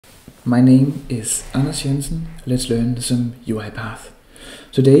My name is Jensen. Let's learn some UiPath.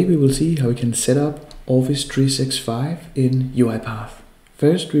 Today we will see how we can set up Office 365 in UiPath.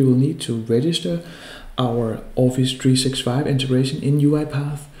 First we will need to register our Office 365 integration in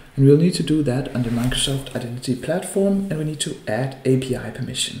UiPath, and we'll need to do that on the Microsoft Identity Platform, and we need to add API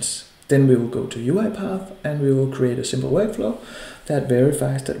permissions. Then we will go to UiPath and we will create a simple workflow that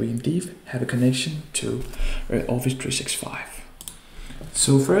verifies that we indeed have a connection to Office 365.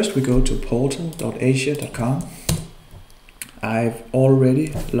 So first we go to portal.asia.com. I've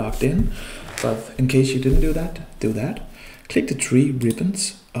already logged in, but in case you didn't do that. Click the three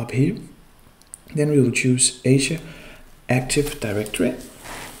ribbons up here. Then we will choose Asia Active Directory,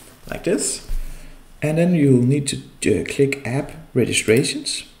 like this. And then you'll need to click App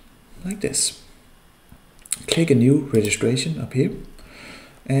Registrations, like this. Click a new registration up here.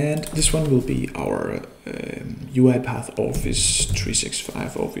 And this one will be our UiPath Office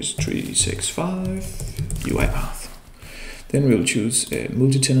 365, UiPath. Then we'll choose a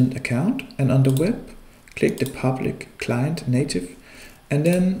multi-tenant account, and under web, click the public client native. And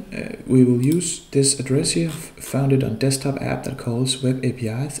then we will use this address here, found it on desktop app that calls Web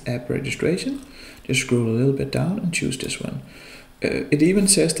APIs app registration. Just scroll a little bit down and choose this one. It even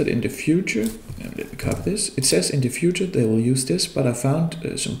says that in the future, let me copy this, it says in the future they will use this, but I found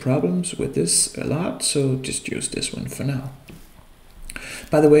some problems with this a lot, so just use this one for now.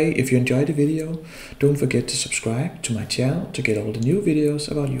 By the way, if you enjoyed the video, don't forget to subscribe to my channel to get all the new videos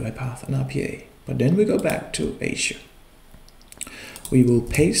about UiPath and RPA. But then we go back to Asia. We will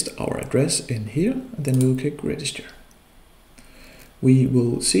paste our address in here, and then we will click register. We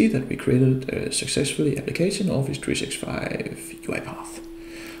will see that we created a successfully application Office 365 UiPath.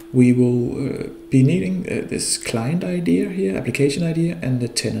 We will be needing this client ID here, application ID, and the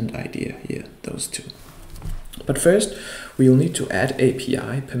tenant ID here, those two. But first, we will need to add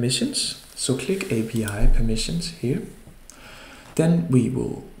API permissions. So click API permissions here. Then we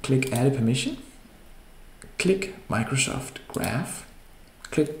will click Add a Permission. Click Microsoft Graph.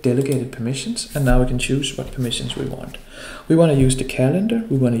 Click Delegated Permissions, and now we can choose what permissions we want. We want to use the calendar,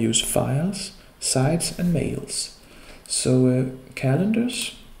 we want to use files, sites, and mails. So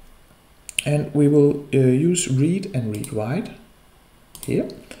calendars, and we will use read and read write here.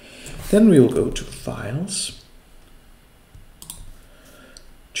 Then we will go to files,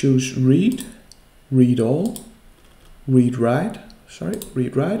 choose read, read all, read write,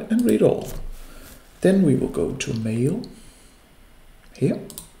 and read all. Then we will go to mail. Here,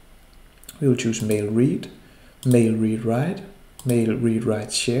 we will choose mail read write, mail read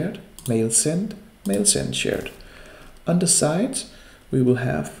write shared, mail send shared. On the sides, we will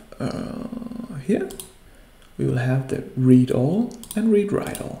have here, we will have the read all and read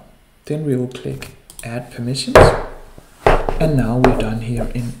write all. Then we will click add permissions, and now we're done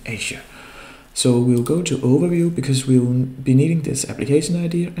here in Asia. So we'll go to overview because we will be needing this application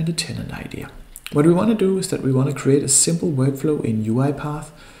ID and the tenant ID. What we want to do is that we want to create a simple workflow in UiPath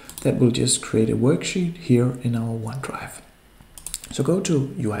that will just create a worksheet here in our OneDrive. So go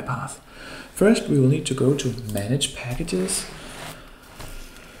to UiPath. First, we will need to go to Manage Packages.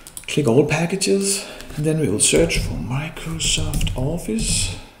 Click All Packages, and then we will search for Microsoft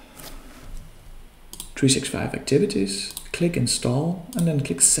Office 365 Activities. Click Install, and then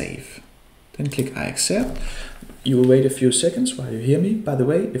click Save. Then click I accept. You will wait a few seconds while you hear me. By the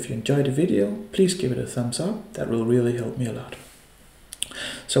way, if you enjoyed the video, please give it a thumbs up. That will really help me a lot.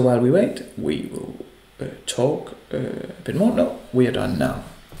 So while we wait, we will talk a bit more. No, we are done now.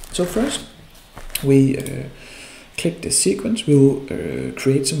 So first, we click the sequence. We will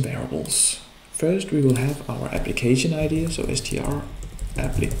create some variables. First, we will have our application ID, so str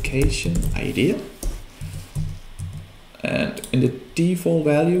application ID. And in the default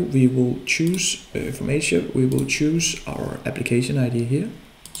value, we will choose from Asia, we will choose our application ID here.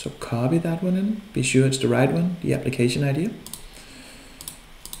 So copy that one in, be sure it's the right one, the application ID.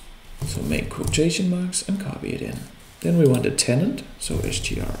 So make quotation marks and copy it in. Then we want a tenant, so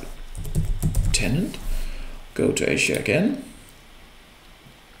str tenant. Go to Asia again,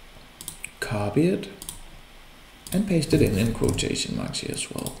 copy it, and paste it in quotation marks here as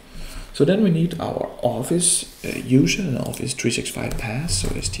well. So then we need our Office user and Office 365 pass, so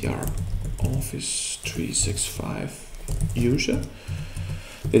str Office 365 user.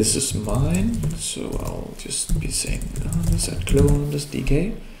 This is mine, so I'll just be saying this at clone this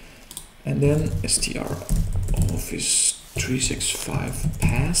DK, and then str Office 365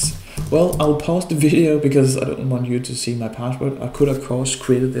 pass. Well, I'll pause the video because I don't want you to see my password. I could of course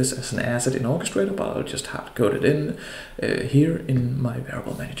created this as an asset in Orchestrator, but I'll just hard code it in here in my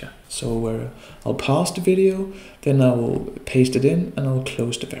variable manager. So I'll pause the video, then I will paste it in and I'll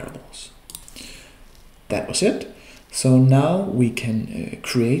close the variables. That was it. So now we can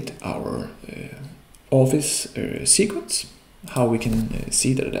create our Office sequence, how we can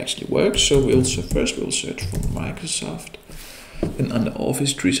see that it actually works. So first we'll search for Microsoft. Then under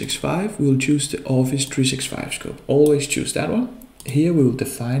Office 365, we'll choose the Office 365 scope. Always choose that one. Here we will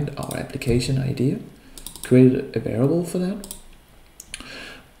define our application ID, create a variable for that.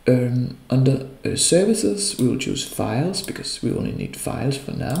 Under services, we will choose files because we only need files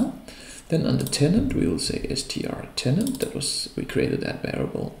for now. Then under tenant, we will say str tenant. We created that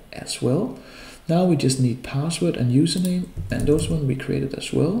variable as well. Now we just need password and username, and those one we created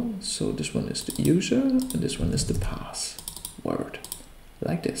as well. So this one is the user and this one is the password,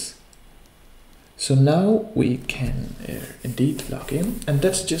 like this. So now we can indeed log in, and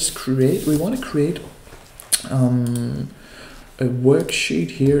let's just create. We want to create a worksheet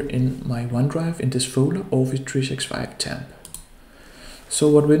here in my OneDrive in this folder, Office 365 temp. So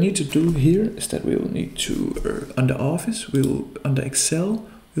what we need to do here is that we will need to under Office, under Excel,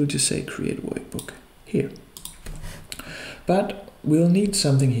 we'll just say create workbook here. But we'll need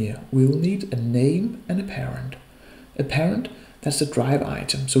something here. We'll need a name and a parent. A parent, that's the drive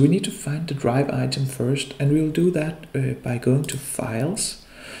item. So we need to find the drive item first, and we'll do that by going to Files,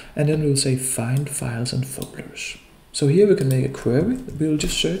 and then we'll say Find Files and Folders. So here we can make a query. We'll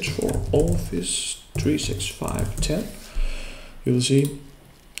just search for Office 365 temp. You'll see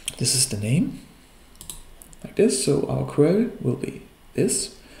this is the name, like this. So our query will be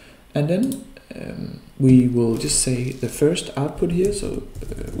this. And then we will just say the first output here. So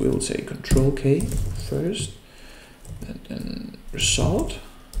we'll say Control K first, and then result,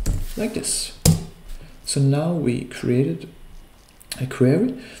 like this. So now we created a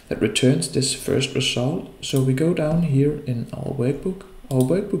query that returns this first result. So we go down here in our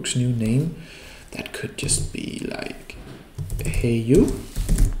workbook's new name. That could just be like hey you,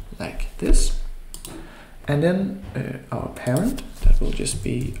 like this. And then our parent, that will just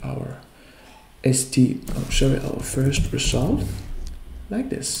be our our first result, like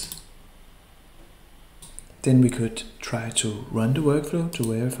this. Then we could try to run the workflow to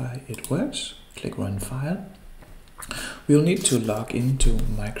verify it works. Click Run File. We'll need to log into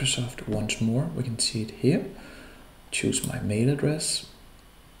Microsoft once more. We can see it here. Choose my mail address.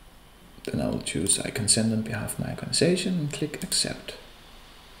 Then I will choose I consent on behalf of my organization and click Accept.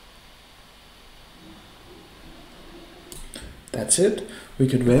 That's it. We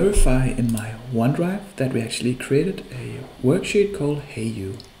could verify in my OneDrive that we actually created a worksheet called Hey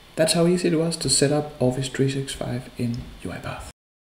You. That's how easy it was to set up Office 365 in UiPath.